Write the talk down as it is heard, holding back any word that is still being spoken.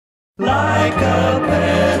Like a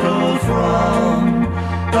petal from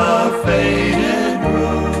a faded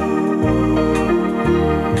rose.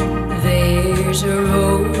 There's a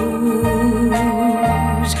rose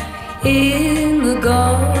in the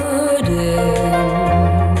garden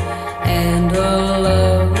and a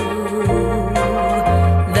love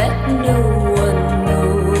that no one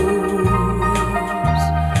knows,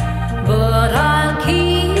 but I'll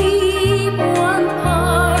keep one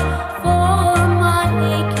part for my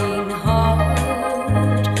aching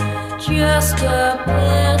heart, just a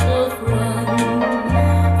petal from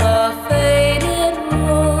a faded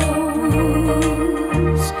rose.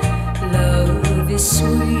 Love is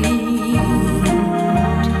sweet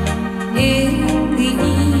in the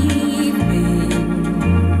evening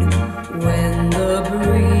when the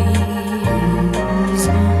breeze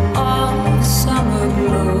of summer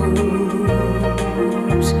blows,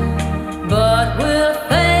 but will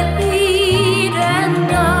fade and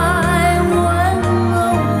die when the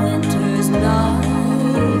winter's nigh,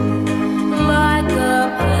 like a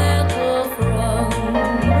petal from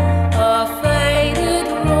a faded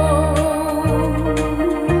rose.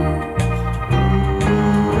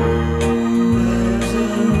 There's a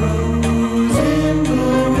rose in the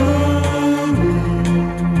garden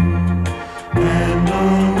and a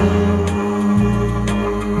love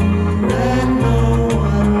that no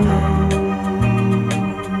one knows,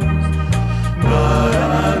 but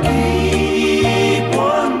I'll keep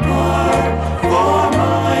one part for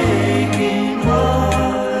my aching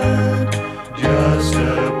heart, just a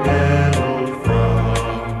petal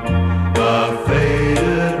from a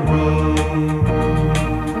faded rose.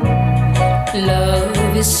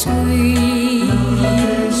 Love is sweet